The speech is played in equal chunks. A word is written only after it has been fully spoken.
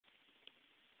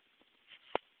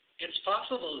it's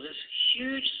possible this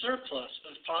huge surplus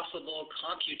of possible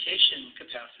computation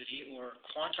capacity or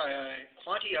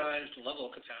quantized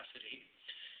level capacity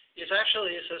is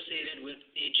actually associated with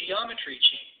a geometry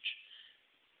change.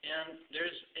 And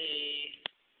there's a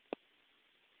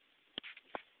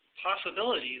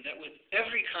possibility that with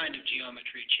every kind of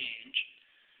geometry change,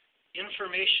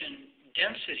 information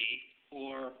density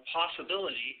or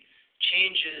possibility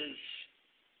changes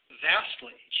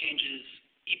vastly, changes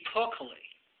epochally.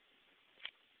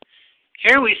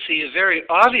 Here we see a very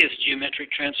obvious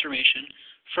geometric transformation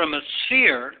from a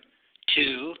sphere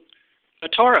to a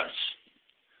torus,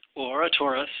 or a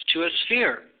torus to a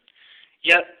sphere.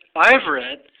 Yet I've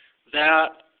read that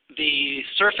the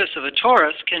surface of a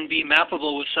torus can be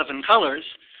mappable with 7 colors,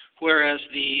 whereas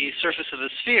the surface of a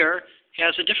sphere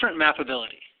has a different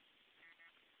mappability.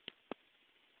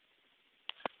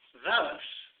 Thus,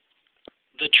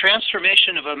 the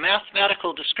transformation of a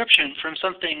mathematical description from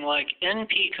something like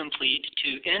NP-complete to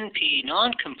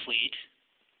NP-non-complete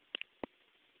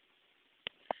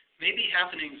may be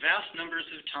happening vast numbers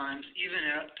of times even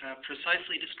at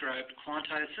precisely described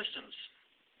quantized systems.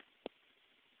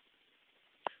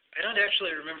 I don't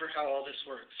actually remember how all this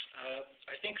works.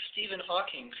 I think Stephen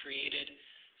Hawking created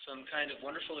some kind of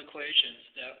wonderful equations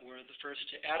that were the first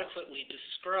to adequately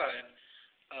describe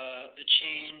the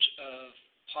change of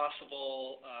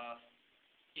possible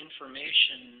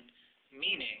information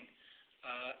meaning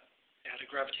at a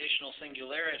gravitational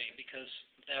singularity, because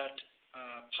that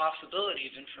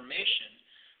possibility of information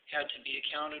had to be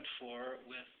accounted for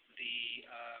with the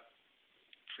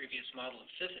previous model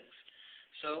of physics.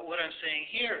 So what I'm saying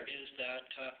here is that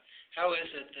how is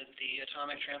it that the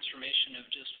atomic transformation of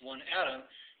just one atom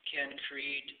can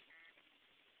create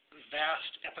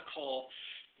vast epochal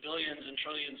billions and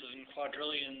trillions and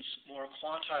quadrillions more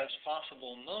quantized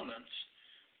possible moments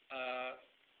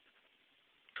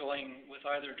going with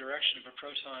either direction of a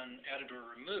proton added or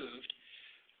removed,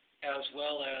 as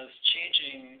well as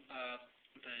changing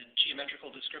the geometrical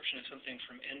description of something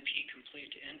from NP-complete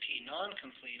to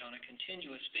NP-non-complete on a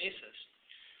continuous basis.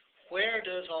 Where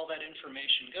does all that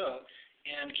information go?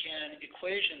 And can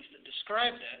equations that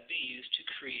describe that be used to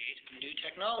create new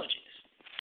technologies?